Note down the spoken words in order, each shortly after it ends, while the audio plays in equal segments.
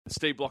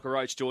Steve Blocker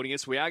Roach joining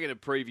us. We are going to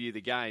preview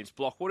the games.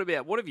 Block, what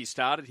have you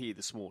started here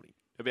this morning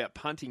about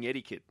punting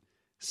etiquette?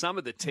 Some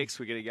of the texts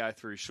we're going to go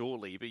through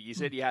shortly, but you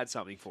said you had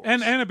something for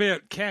us. And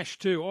about cash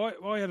too.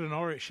 I had an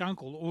Irish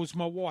uncle, or it was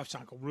my wife's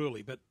uncle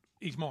really, but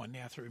he's mine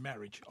now through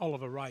marriage.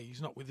 Oliver Ray.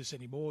 He's not with us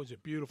anymore. He's a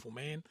beautiful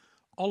man.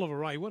 Oliver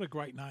Ray, what a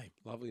great name.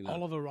 Lovely name.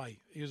 Oliver Ray.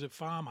 He was a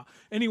farmer.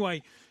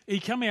 Anyway, he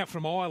came out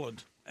from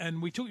Ireland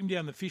and we took him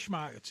down the fish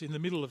markets in the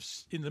middle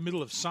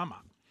of summer.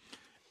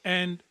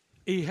 And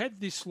he had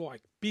this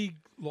big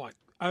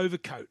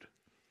overcoat.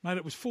 Mate,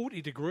 it was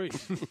 40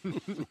 degrees.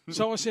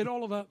 So I said,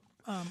 Oliver,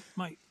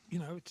 mate,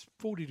 it's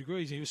 40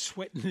 degrees. He was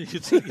sweating. You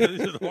could see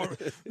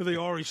the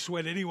Irish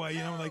sweat anyway,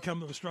 when they come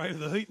to Australia,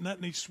 the heat and that,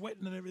 and he's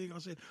sweating and everything. I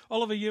said,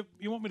 Oliver, you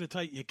want me to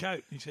take your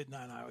coat? And he said, no.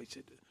 He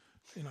said,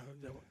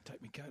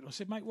 take my coat. I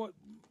said, mate, what?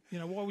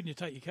 Why wouldn't you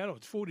take your coat off?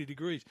 It's 40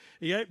 degrees.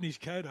 He opened his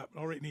coat up,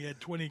 and I reckon he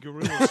had 20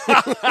 gorillas.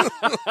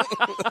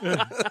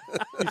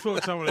 He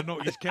thought someone had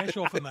knocked his cash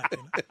off and that.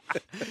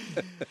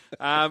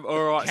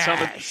 All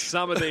right,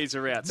 some of these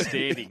are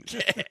outstanding.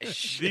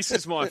 This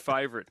is my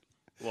favourite,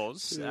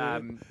 was.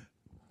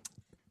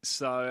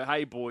 So,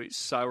 hey, boys,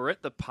 so we're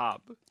at the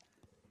pub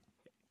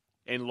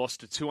and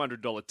lost a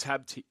 $200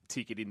 tab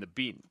ticket in the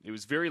bin. It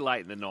was very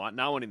late in the night,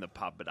 no one in the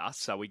pub but us,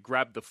 so we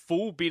grabbed the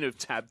full bin of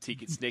tab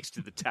tickets next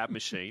to the tab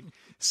machine,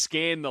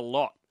 scanned the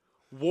lot,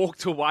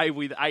 walked away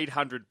with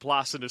 800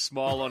 plus and a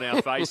smile on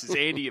our faces,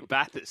 Andy at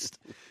Bathurst.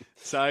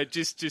 So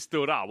just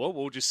thought,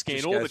 we'll just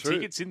scan all the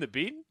tickets in the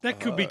bin. That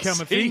could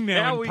become a thing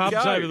now in pubs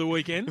over the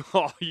weekend.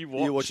 Oh, you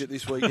watch it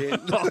this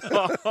weekend.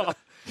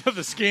 Have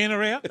the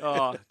scanner out.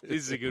 Oh,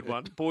 this is a good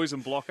one. Boys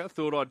and Blocker,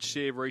 thought I'd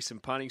share a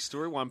recent punting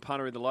story. One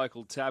punter in the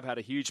local tab had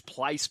a huge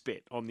place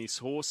bet on this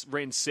horse,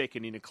 ran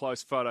second in a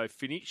close photo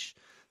finish.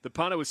 The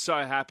punter was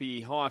so happy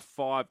he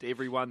high-fived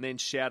everyone, then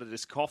shouted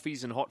us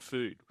coffees and hot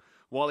food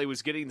while he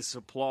was getting the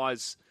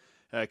supplies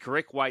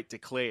correct weight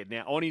declared.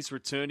 Now, on his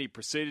return, he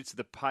proceeded to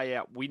the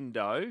payout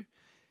window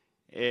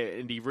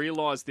and he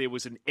realised there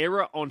was an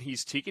error on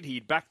his ticket.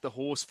 He'd backed the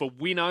horse for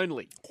win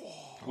only.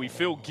 We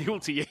feel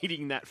guilty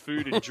eating that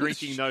food and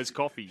drinking those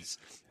coffees.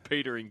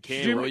 Peter and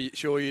Cameron.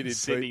 Sure you did,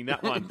 sending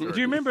that one through. Do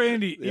you remember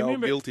Andy?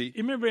 Guilty.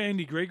 You remember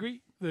Andy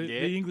Gregory,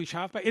 the English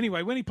halfback?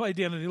 Anyway, when he played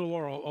down in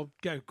Illawarra, I'll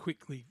go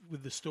quickly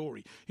with the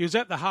story. He was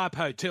at the Harp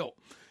Hotel.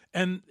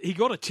 And he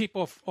got a tip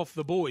off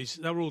the boys.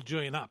 They were all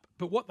G'ing up.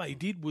 But what they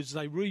did was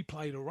they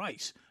replayed a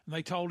race. And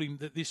they told him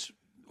that this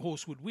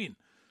horse would win.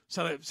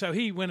 So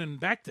he went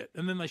and backed it.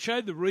 And then they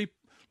showed the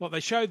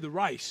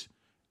race.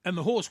 And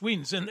the horse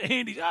wins. And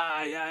Andy's, he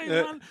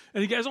won.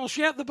 And he goes,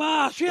 shout the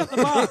bar.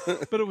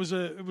 But it was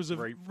a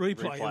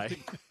replay.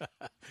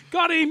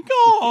 Got him,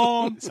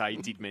 gone. So he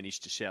did manage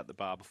to shout the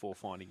bar before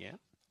finding out.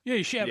 Yeah,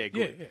 he shouted.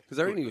 Yeah. Because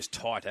I reckon he was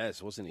tight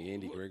as, wasn't he,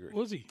 Andy Gregory?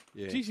 Was he?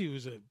 Yeah. Geez, he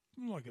was a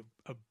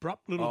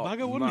abrupt little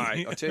bugger, wasn't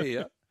he? I tell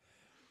you,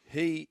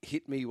 he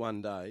hit me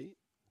one day,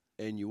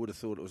 and you would have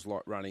thought it was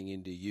like running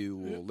into you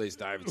or Les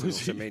Davidson or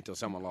Cement or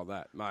someone like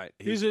that, mate.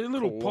 He was a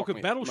little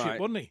pocket battleship,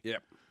 wasn't he?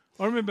 Yep.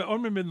 I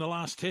remember in the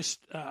last test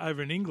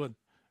over in England,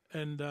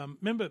 and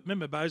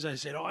remember Bozo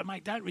said,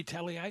 mate, don't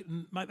retaliate.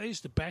 And, mate, they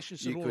used to bash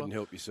us. You couldn't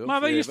help yourself.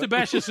 Mate, they used to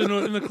bash us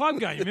in the club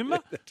game, remember?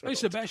 They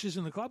used to bash us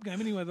in the club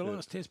game. Anyway, the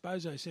last test,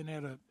 Bozo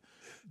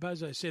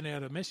sent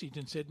out a message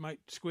and said, mate,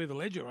 square the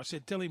ledger. I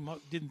said, tell him I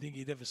didn't think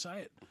he'd ever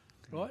say it,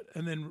 right?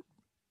 And then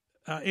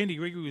Andy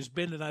Gregory was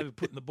bending over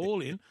putting the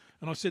ball in,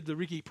 and I said to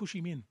Ricky, push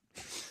him in.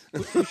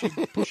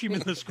 Push him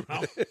in the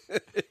scrum.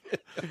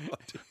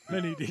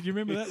 And he did. You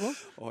remember that one?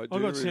 I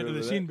got sent to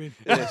the sin bin.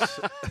 Yes.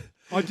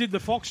 I did the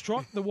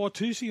foxtrot, the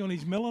Watusi on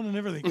his melon and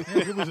everything. How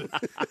good was it?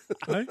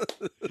 Hey?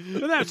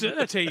 But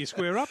that's how you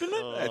square up, isn't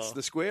it? That's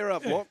the square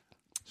up, what?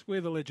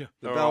 Square the ledger.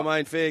 The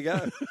Balmain fair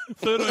go.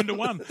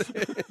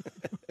 13-1.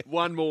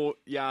 One more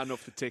yarn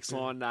off the text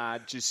line,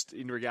 just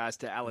in regards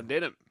to Alan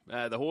Denham.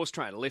 The horse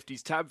trainer left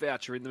his tab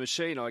voucher in the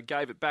machine. I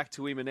gave it back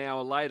to him an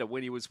hour later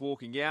when he was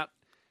walking out.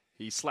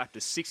 He slapped a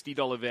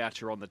 $60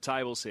 voucher on the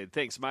table, said,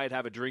 thanks, mate,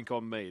 have a drink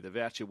on me. The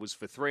voucher was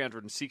for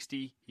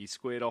 $360. He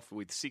squared off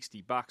with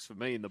 $60 for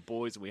me and the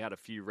boys, and we had a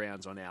few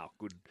rounds on our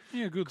good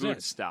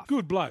stuff.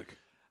 Good bloke.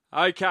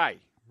 Okay,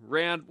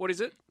 round, what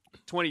is it?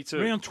 22.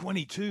 Round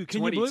 22.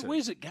 Can you believe,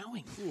 where's it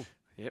going? Ooh.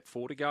 Yep,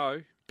 4 to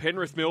go.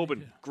 Penrith,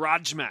 Melbourne,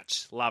 grudge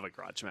match. Love a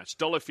grudge match.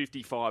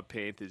 $1.55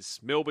 Panthers.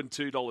 Melbourne,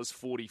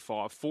 $2.45.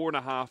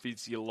 4.5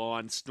 is your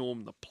line.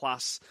 Storm the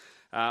plus.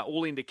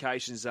 All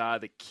indications are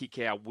that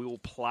Kickow will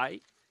play.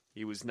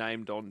 He was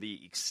named on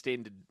the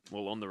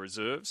on the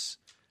reserves,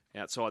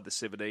 outside the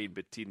 17,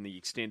 but in the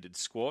extended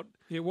squad.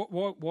 Yeah,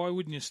 why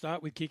wouldn't you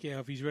start with Kickow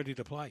if he's ready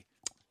to play?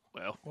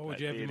 Well, why would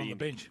you have him on the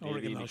bench? I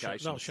reckon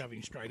they'll shove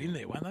him straight in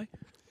there, won't they?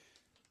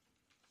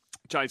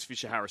 James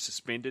Fisher-Harris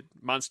suspended.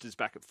 Munster's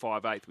back at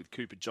 5'8" with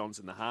Cooper Johns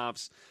in the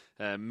halves.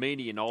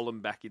 Meaney and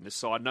Olam back in the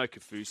side. No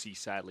Kafusi,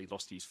 sadly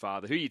lost his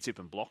father. Who are you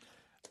tipping, Block?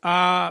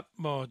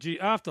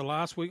 After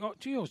last week,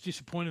 I was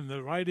disappointed in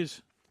the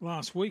Raiders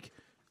last week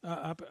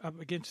up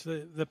against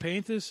the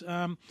Panthers.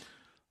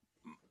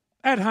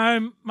 At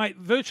home, mate,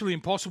 virtually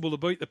impossible to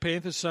beat the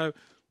Panthers, so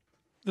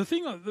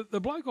the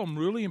bloke I'm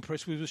really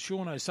impressed with was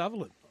Sean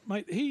O'Sullivan.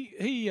 Mate,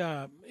 he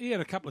had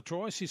a couple of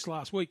try assists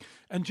last week,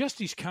 and just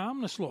his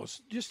calmness,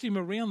 just him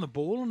around the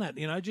ball and that,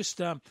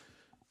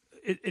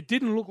 it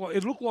didn't look like,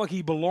 it looked like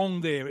he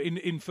belonged there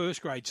in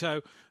first grade.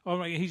 So I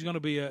reckon he's going to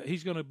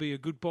be a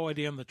good buy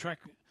down the track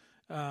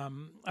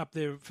up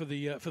there for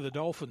the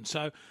Dolphins.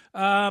 So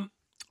I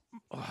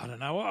don't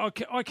know,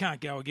 I can't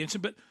go against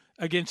him, but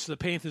against the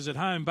Panthers at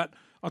home. But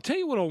I'll tell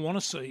you what I want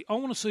to see. I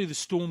want to see the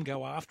Storm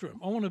go after him.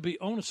 I want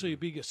to see a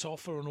bigger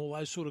Soffa and all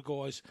those sort of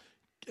guys,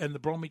 and the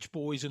Bromwich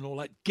boys and all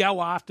that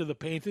go after the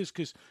Panthers,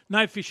 because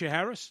no Fisher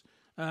Harris.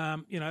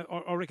 I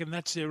reckon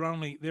that's their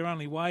only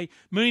way.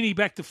 Meaney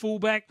back to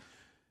fullback.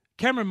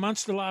 Cameron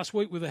Munster last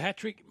week with a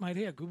hat-trick. Mate,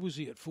 how good was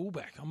he at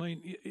fullback? I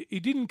mean, he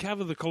didn't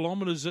cover the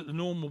kilometres that the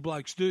normal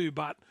blokes do,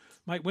 but,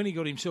 mate, when he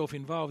got himself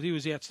involved, he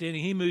was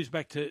outstanding. He moves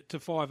back to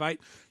 5'8".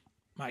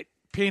 Mate,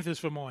 Panthers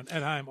for mine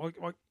at home.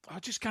 I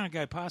just can't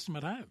go past them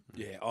at home.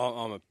 Yeah,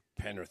 I'm a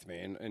Penrith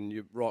man, and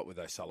you're right with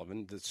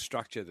O'Sullivan. The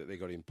structure that they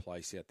got in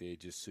place out there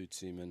just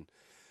suits him, and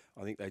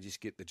I think they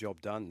just get the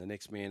job done. The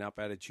next man up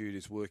attitude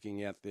is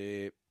working out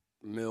there.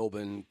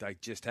 Melbourne, they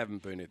just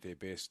haven't been at their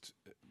best.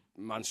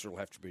 Munster will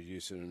have to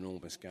produce an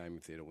enormous game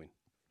if they're to win.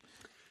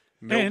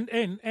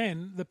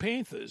 And the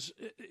Panthers,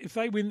 if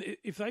they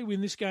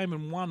win this game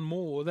and one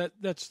more,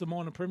 that's the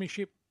minor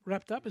premiership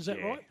wrapped up. Is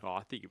that right? Oh,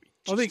 I think it'd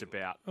be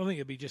about. I think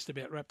it'd be just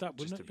about wrapped up,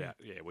 wouldn't it? Just about.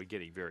 Yeah, we're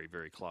getting very,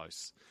 very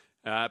close.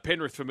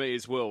 Penrith for me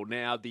as well.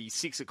 Now the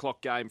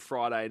 6:00 game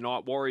Friday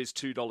night. Warriors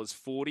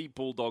 $2.40,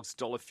 Bulldogs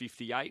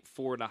 $1.58,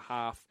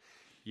 4.5.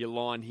 Your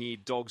line here,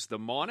 Dogs the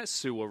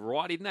minus, who were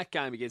right in that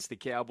game against the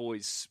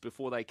Cowboys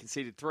before they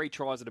conceded 3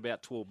 tries at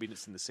about 12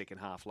 minutes in the second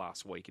half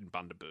last week in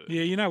Bundaberg.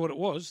 Yeah, you know what it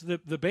was?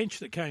 The bench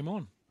that came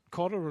on.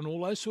 Cotter and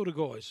all those sort of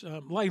guys.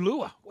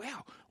 Leilua,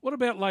 wow. What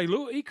about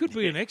Leilua? He could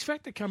be an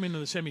X-Factor come into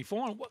the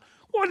semi-final.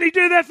 Why did he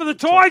do that for the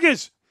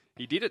Tigers?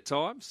 He did at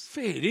times.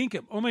 Fair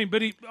dinkum. I mean,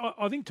 but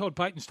I think Todd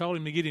Payton's told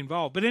him to get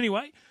involved. But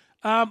anyway,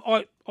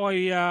 I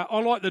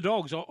like the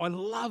Dogs. I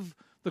love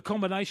the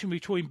combination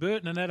between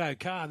Burton and Addo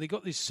Carr. They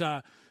got this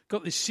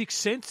sixth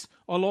sense.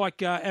 I like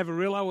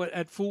Avarillo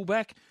at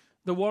fullback.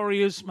 The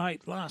Warriors,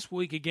 mate, last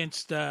week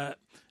against South,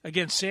 I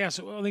think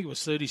it was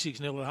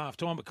 36-0 at half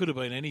time. It could have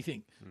been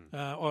anything.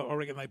 I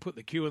reckon they put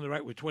the cue in the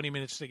rate with 20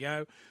 minutes to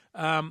go.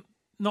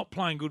 Not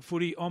playing good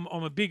footy. I'm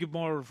a big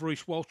admirer of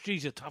Reece Walsh.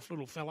 He's a tough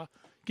little fella.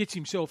 Gets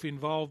himself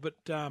involved, but,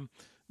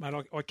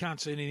 mate, I can't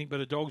see anything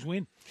but a Dogs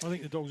win. I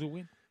think the Dogs will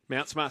win.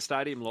 Mount Smart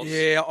Stadium loss.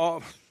 Yeah,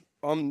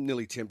 I'm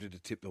nearly tempted to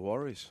tip the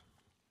Warriors.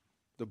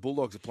 The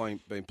Bulldogs have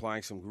been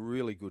playing some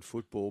really good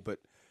football, but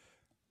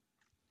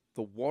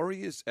the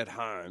Warriors at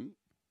home,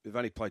 they've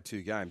only played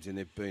 2 games and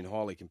they've been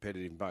highly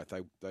competitive in both.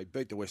 They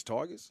beat the West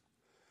Tigers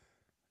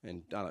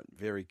and done it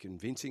very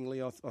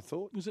convincingly, I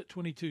thought. Was it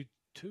 22-2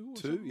 or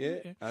something?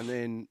 Yeah. And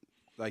then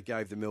they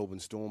gave the Melbourne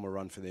Storm a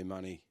run for their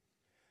money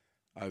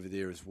over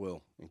there as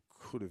well and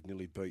could have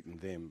nearly beaten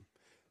them.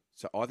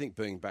 So I think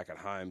being back at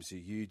home is a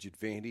huge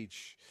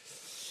advantage.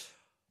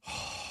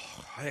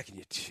 How can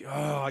you?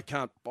 I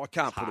can't put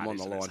them on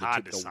the line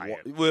to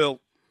tip the. Well,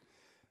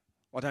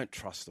 I don't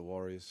trust the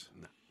Warriors.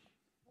 No.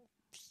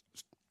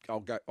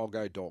 I'll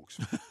go Dogs.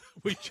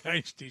 We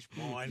changed his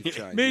mind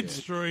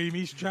midstream.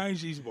 He's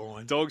changed his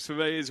mind. Dogs for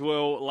me as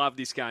well. Love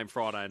this game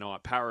Friday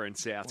night. Para and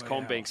Souths,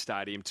 Combank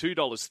Stadium,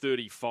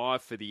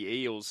 $2.35 for the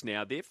Eels.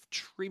 Now they've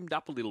trimmed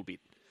up a little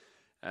bit.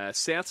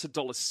 Souths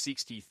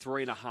 $1.60,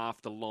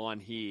 3.5 the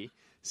line here.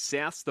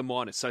 South's the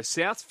minus. So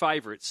South's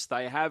favourites,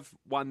 they have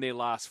won their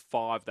last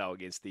 5, though,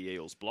 against the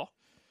Eels, Block.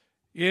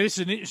 Yeah, this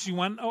is an interesting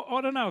one.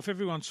 I don't know if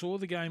everyone saw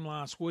the game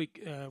last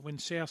week when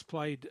South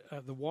played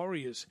the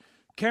Warriors.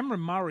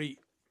 Cameron Murray,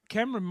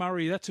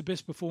 that's the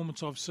best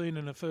performance I've seen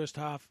in the first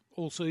half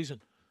all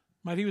season.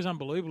 Mate, he was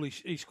unbelievable.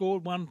 He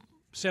scored one,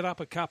 set up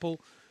a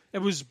couple. It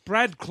was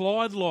Brad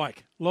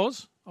Clyde-like,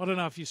 Loz. I don't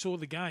know if you saw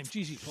the game.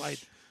 Jeez, he played.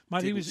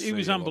 Mate, he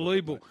was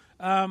unbelievable.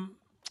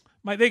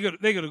 Mate, they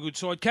got a good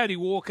side. Cody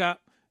Walker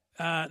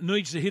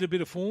needs to hit a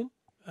bit of form.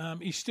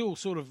 He's still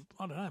sort of,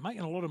 I don't know,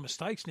 making a lot of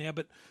mistakes now,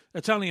 but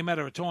it's only a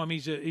matter of time.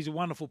 He's a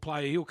wonderful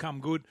player. He'll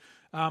come good.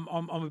 I'm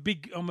a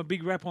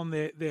big rap on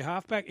their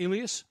halfback,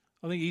 Ilias.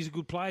 I think he's a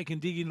good player, can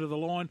dig into the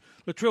line.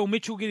 Latrell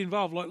Mitchell get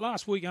involved. Like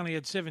last week, only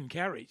had 7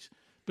 carries,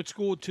 but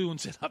scored 2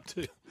 and set up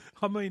 2.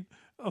 I mean,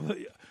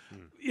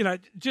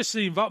 just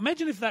the involvement.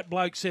 Imagine if that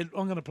bloke said,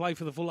 I'm going to play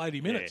for the full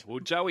 80 minutes. Yeah. Well,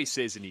 Joey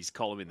says in his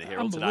column in the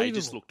Herald today, he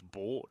just looked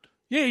bored.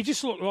 Yeah, he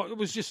just looked like it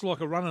was just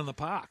like a run in the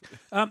park.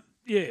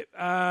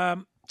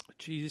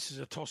 This is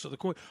a toss of the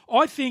coin.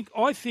 I think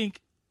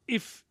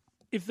if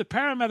the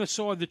Parramatta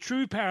side, the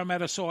true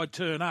Parramatta side,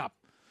 turn up,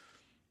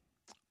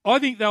 I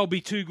think they'll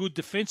be too good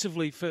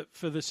defensively for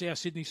the South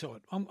Sydney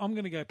side. I'm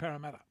going to go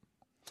Parramatta.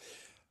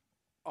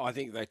 I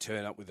think they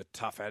turn up with a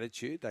tough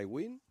attitude. They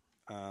win,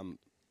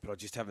 but I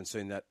just haven't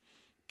seen that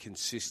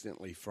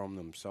consistently from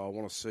them. So I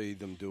want to see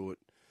them do it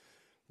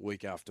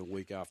week after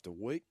week after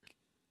week.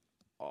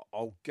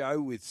 I'll go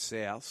with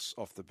Souths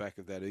off the back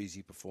of that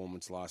easy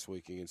performance last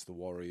week against the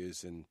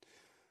Warriors, and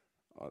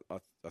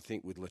I I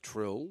think with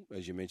Latrell,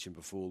 as you mentioned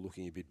before,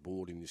 looking a bit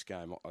bored in this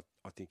game,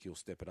 I think he'll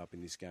step it up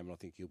in this game, and I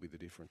think he'll be the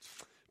difference.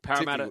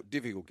 Parramatta,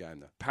 difficult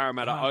game though.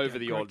 Parramatta over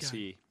the great odds game.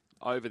 here.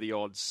 Over the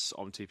odds,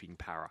 I'm tipping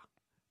Para.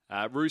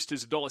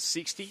 Roosters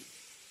 $1.60.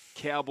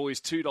 Cowboys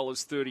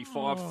 $2.35.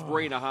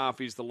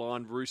 3.5 is the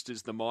line.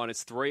 Roosters the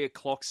minus. 3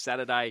 o'clock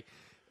Saturday.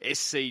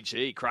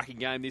 SCG. Cracking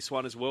game this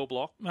one as well,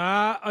 Block.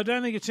 I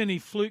don't think it's any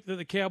fluke that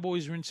the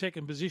Cowboys are in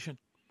second position.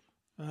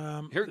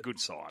 They're a good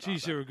side.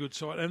 Geez, they're a good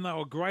side. And they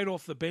were great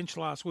off the bench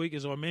last week,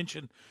 as I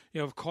mentioned.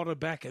 Of Cotter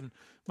back. And,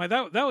 mate,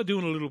 they were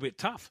doing a little bit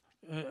tough.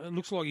 It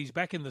looks like he's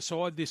back in the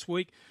side this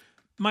week.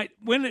 Mate,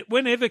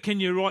 whenever can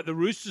you write the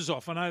Roosters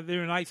off? I know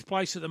they're in 8th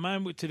place at the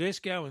moment with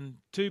Tedesco and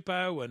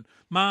Tupou and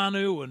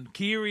Manu and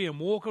Keary and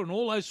Walker and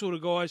all those sort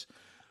of guys.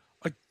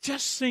 I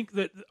just think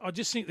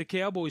the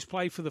Cowboys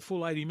play for the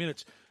full 80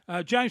 minutes.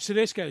 James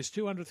Tedesco's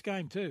 200th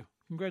game too.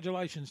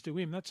 Congratulations to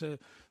him. That's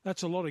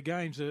a lot of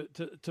games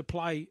to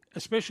play,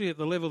 especially at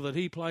the level that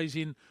he plays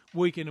in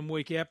week and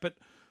week out. But,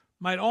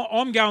 mate,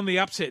 I'm going the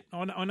upset.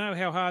 I know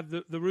how hard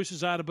the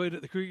Roosters are to beat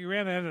at the cricket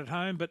ground and at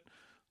home, but,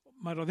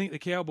 mate, I think the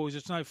Cowboys,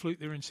 it's no fluke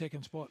they're in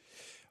second spot.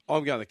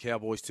 I'm going the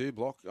Cowboys too,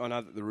 Block. I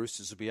know that the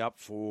Roosters will be up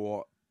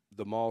for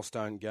the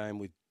milestone game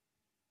with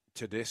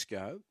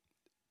Tedesco,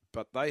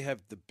 but they have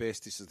the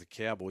best, this is the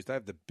Cowboys, they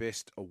have the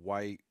best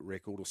away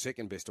record or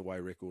second best away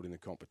record in the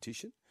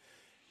competition.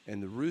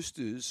 And the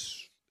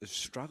Roosters have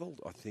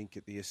struggled, I think,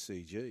 at the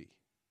SCG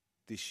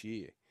this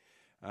year.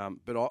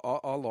 But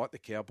I like the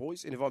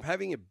Cowboys. And if I'm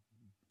having a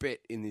bet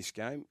in this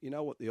game, you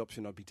know what the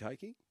option I'd be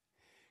taking?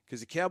 Because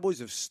the Cowboys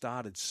have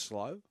started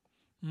slow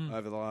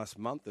over the last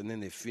month, and then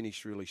they've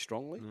finished really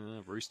strongly.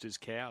 Roosters,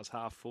 Cows,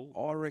 half full.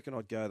 I reckon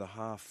I'd go the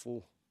half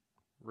full.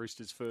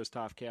 Roosters first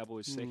half,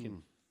 Cowboys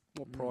second.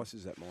 What price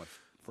is that, my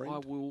friend? I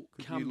will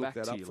Could come you look back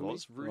that to up you, for me?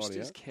 Loz.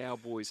 Roosters, Rightio.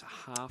 Cowboys,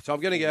 half. So I'm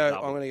going to full go.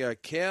 double. I'm going to go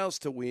Cows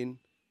to win.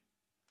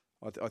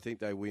 I think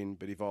they win,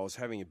 but if I was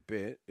having a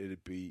bet,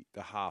 it'd be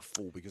the half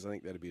full because I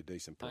think that'd be a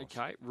decent price.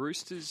 Okay,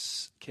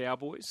 Roosters,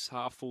 Cowboys,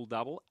 half full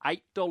double,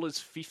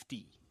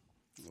 $8.50.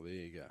 Well, there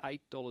you go.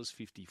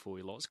 $8.50 for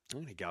you, Loz. I'm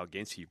going to go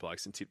against you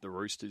blokes and tip the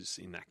Roosters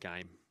in that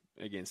game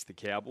against the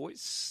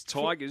Cowboys.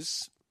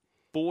 Tigers,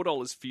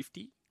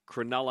 $4.50.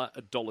 Cronulla,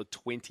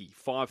 $1.20.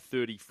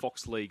 5:30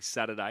 Fox League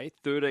Saturday.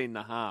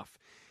 13.5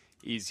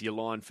 is your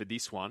line for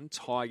this one.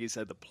 Tigers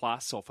are the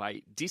plus off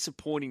a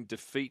disappointing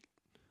defeat,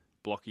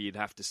 Blocky, you'd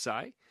have to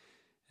say.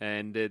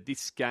 And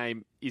this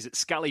game is at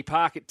Scully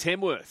Park at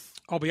Tamworth.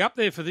 I'll be up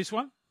there for this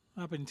one,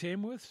 up in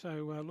Tamworth, so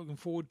looking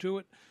forward to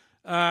it.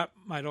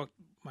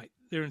 Mate,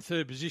 they're in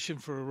third position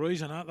for a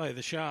reason, aren't they,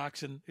 the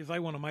Sharks? And if they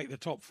want to make the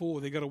top four,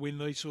 they've got to win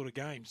these sort of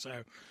games.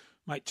 So,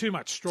 mate, too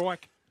much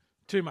strike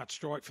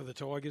for the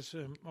Tigers.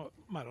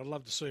 Mate, I'd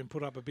love to see them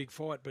put up a big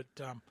fight, but,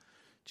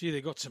 gee,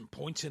 they've got some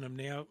points in them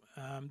now.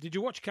 Did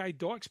you watch Cade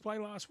Dykes play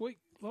last week,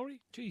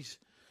 Laurie? Jeez.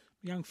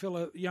 Young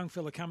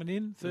fella coming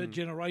in, third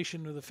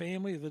generation of the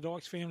family, of the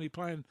Dykes family,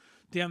 playing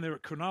down there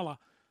at Cronulla.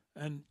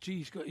 And,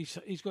 gee,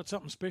 he's got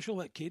something special,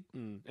 that kid.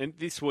 And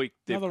this week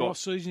they've Another got off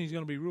season, he's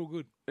going to be real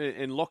good.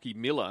 And Lockie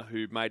Miller,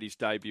 who made his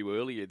debut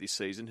earlier this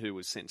season, who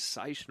was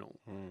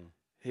sensational.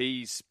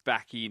 He's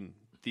back in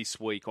this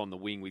week on the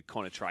wing with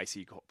Connor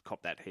Tracy.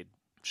 Copped that head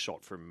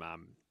shot from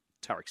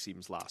Tarek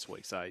Sims last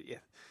week. So, yeah,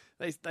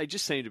 they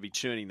just seem to be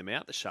churning them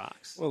out, the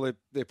Sharks. Well,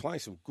 they're playing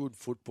some good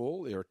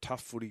football. They're a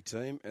tough footy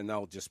team, and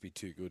they'll just be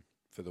too good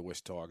for the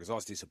West Tigers. I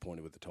was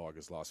disappointed with the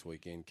Tigers last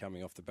weekend,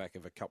 coming off the back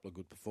of a couple of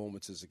good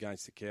performances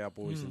against the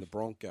Cowboys and the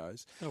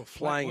Broncos. They were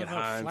flat, playing at weren't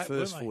they? home, Flat,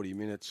 first weren't they? 40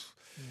 minutes.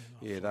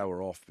 Yeah, they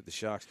were off, but the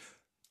Sharks...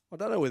 I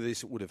don't know whether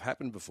this would have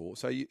happened before.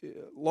 So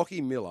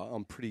Lockie Miller,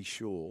 I'm pretty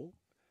sure,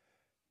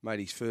 made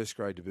his first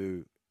grade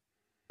debut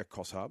at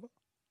Coffs Harbour,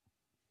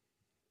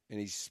 and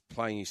he's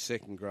playing his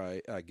second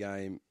grade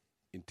game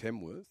in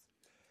Tamworth.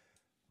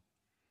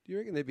 Do you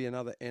reckon there'd be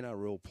another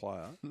NRL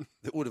player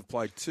that would have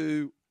played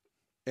two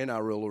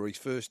NRL or his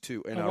first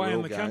two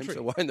NRL games country.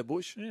 away in the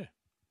bush? Yeah.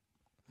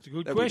 It's a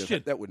good That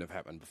question. that wouldn't have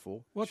happened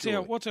before. What's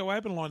surely. our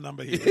open line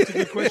number here? That's a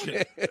good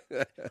question.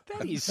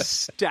 That is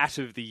stat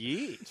of the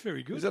year. It's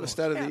very good. Is that a Ross.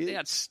 stat of the year?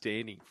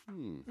 Outstanding.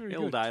 Very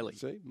El good. Daly.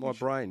 See, my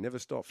brain never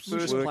stops.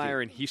 First Working.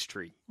 player in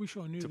history Wish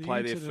I knew to the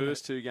play their answer to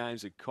first two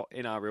games at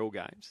NRL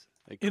games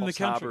at In the Coffs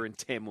Harbour country. and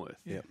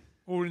Tamworth. that. Yeah.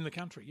 Or in the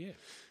country, yeah.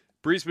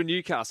 Brisbane,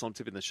 Newcastle, I'm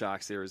tipping the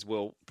Sharks there as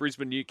well.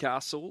 Brisbane,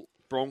 Newcastle,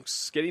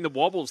 Bronx getting the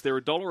wobbles. They're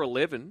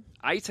 $1.11,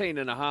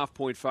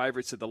 18.5-point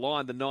favourites at the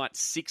line. The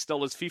Knights,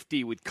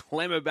 $6.50 with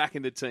Clemmer back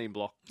in the team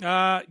block.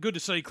 Good to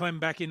see Clem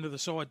back into the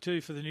side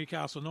too for the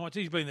Newcastle Knights.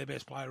 He's been their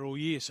best player all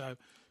year. So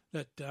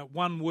that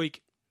 1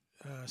 week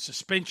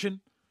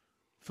suspension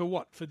for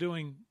what? For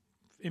doing,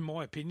 in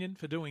my opinion,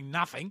 for doing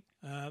nothing.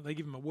 They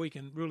give him a week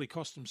and really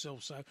cost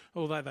themselves. So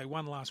although they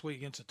won last week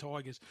against the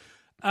Tigers.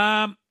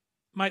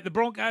 Mate, the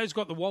Broncos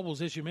got the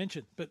wobbles, as you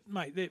mentioned. But,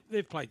 mate,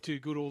 they've played too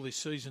good all this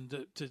season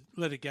to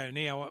let it go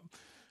now.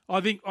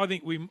 I think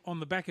we, on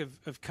the back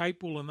of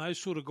Capewell and those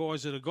sort of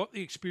guys that have got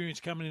the experience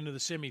coming into the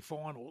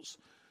semi-finals,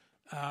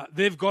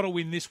 they've got to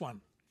win this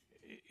one.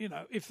 You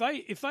know, if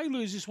they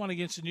lose this one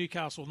against the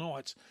Newcastle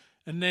Knights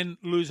and then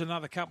lose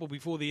another couple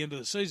before the end of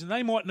the season,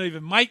 they mightn't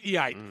even make the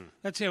 8.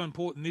 That's how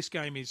important this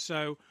game is.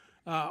 So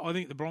I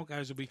think the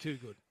Broncos will be too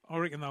good. I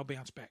reckon they'll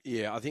bounce back.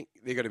 Yeah, I think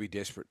they're going to be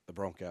desperate, the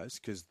Broncos,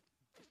 because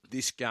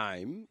this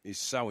game is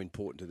so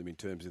important to them in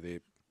terms of their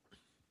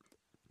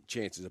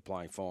chances of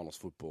playing finals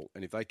football.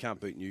 And if they can't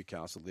beat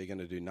Newcastle, they're going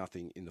to do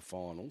nothing in the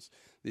finals.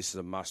 This is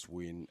a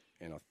must-win,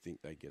 and I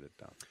think they get it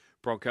done.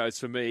 Broncos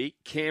for me.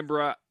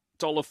 Canberra,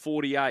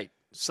 $1.48.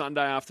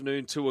 Sunday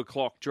afternoon, 2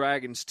 o'clock.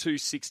 Dragons,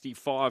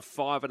 265.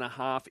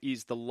 5.5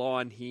 is the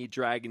line here.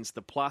 Dragons,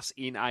 the plus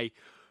in a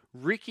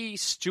Ricky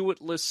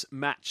Stewart-less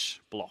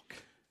match block.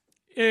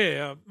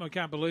 Yeah, I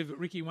can't believe that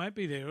Ricky won't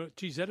be there.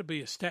 Geez, that'd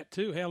be a stat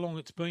too. How long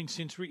it's been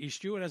since Ricky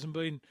Stewart hasn't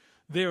been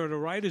there at a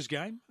Raiders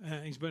game.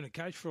 He's been a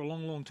coach for a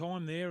long, long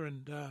time there,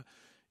 and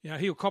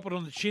he'll cop it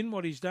on the chin.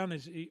 What he's done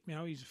is, he's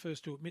the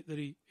first to admit that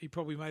he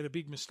probably made a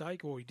big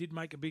mistake, or he did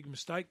make a big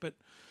mistake. But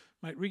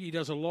mate, Ricky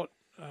does a lot.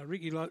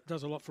 Ricky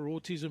does a lot for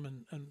autism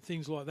and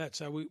things like that.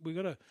 So we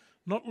got to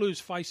not lose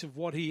face of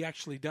what he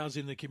actually does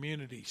in the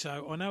community.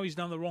 So I know he's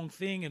done the wrong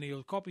thing, and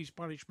he'll cop his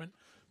punishment.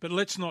 But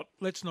let's not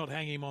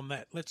hang him on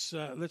that. Let's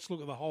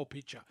look at the whole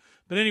picture.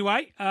 But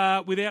anyway,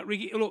 without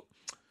Ricky, look,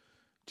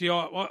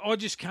 I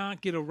just can't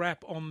get a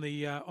wrap on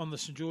the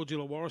St George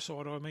Illawarra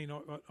side. I mean,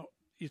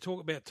 you talk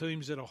about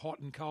teams that are hot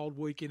and cold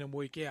week in and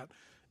week out.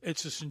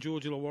 It's the St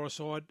George Illawarra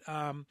side.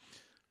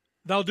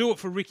 They'll do it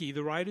for Ricky,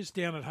 the Raiders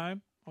down at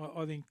home.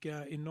 I think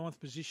in 9th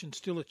position,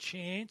 still a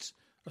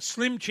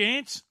slim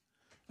chance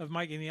of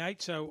making the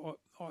 8. So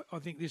I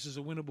think this is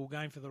a winnable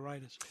game for the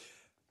Raiders.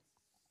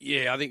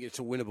 Yeah, I think it's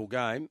a winnable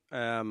game.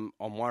 I'm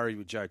worried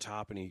with Joe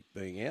Tarpany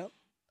being out,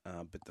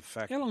 but the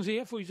fact... How long's he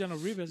out for? He's done a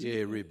rib, hasn't he?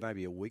 Yeah, rib,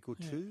 maybe a week or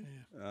two.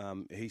 Yeah.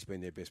 He's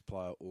been their best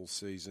player all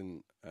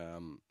season.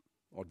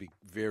 I'd be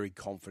very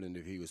confident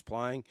if he was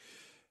playing.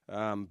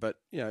 But,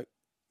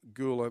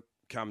 Gula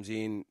comes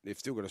in. They've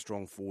still got a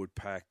strong forward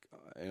pack,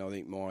 and I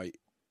think my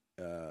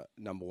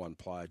number one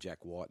player, Jack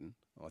Whiten,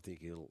 I think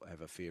he'll have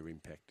a fair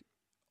impact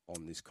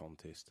on this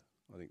contest.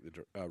 I think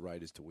the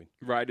Raiders to win.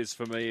 Raiders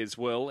for me as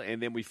well.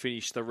 And then we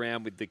finish the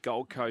round with the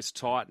Gold Coast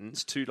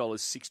Titans,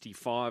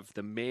 $2.65.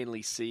 The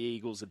Manly Sea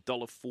Eagles,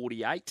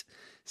 $1.48.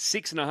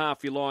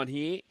 6.5 your line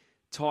here.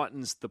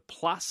 Titans the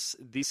plus.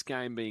 This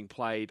game being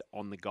played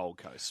on the Gold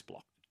Coast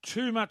block.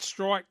 Too much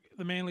strike,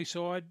 the Manly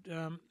side.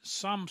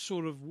 Some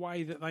sort of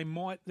way that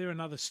they're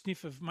another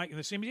sniff of making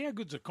the semis. How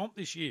good's a comp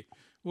this year?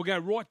 We'll go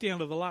right down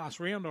to the last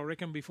round, I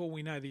reckon, before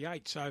we know the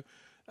 8. So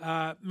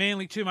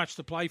Manly, too much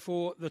to play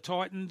for. The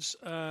Titans,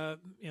 they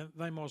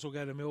might as well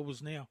go to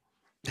Melbourne's now.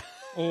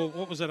 Or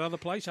what was that other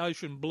place?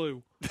 Ocean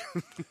Blue.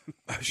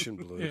 Ocean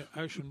Blue. Yeah,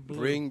 Ocean Blue.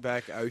 Bring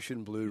back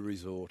Ocean Blue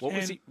Resort. What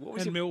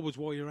was Melbourne's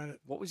while you're at it.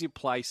 What was your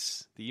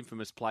place, the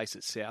infamous place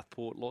at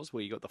Southport, Loz,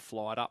 where you got the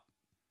flight up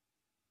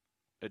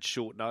at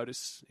short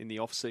notice in the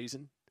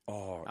off-season?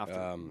 Oh, after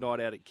a night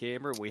out at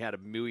Canberra, we had a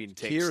million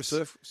texts.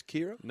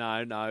 Kira?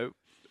 No.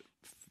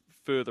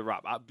 Further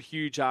up. A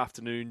huge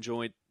afternoon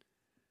joint.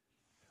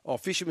 Oh,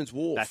 Fisherman's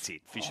Wharf. That's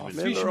it, Fisherman's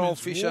Wharf. Remember old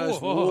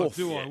Fisherman's Wharf?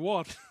 Do I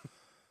what?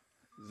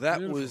 That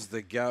Beautiful. Was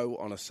the go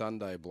on a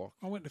Sunday block.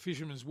 I went to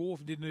Fisherman's Wharf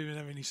and didn't even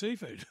have any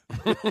seafood.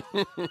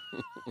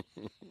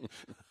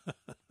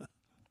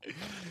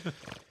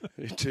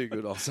 You're too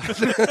good, I'll say.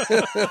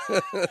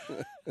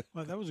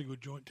 Well, that was a good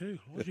joint too.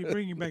 You're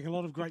bringing back a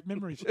lot of great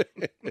memories.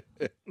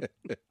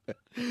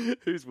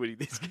 Who's winning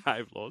this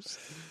game, Loz?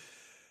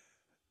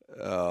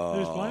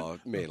 Oh,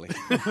 Manly.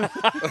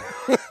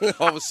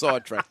 I was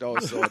sidetracked.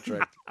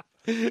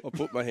 I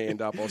put my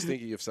hand up. I was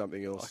thinking of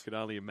something else. I can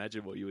only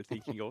imagine what you were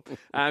thinking of.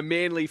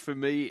 Manly for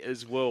me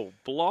as well.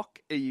 Block,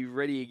 are you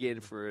ready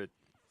again for a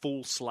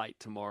full slate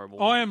tomorrow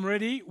morning? I am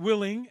ready,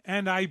 willing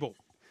and able.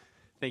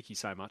 Thank you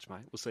so much,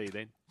 mate. We'll see you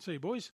then. See you, boys.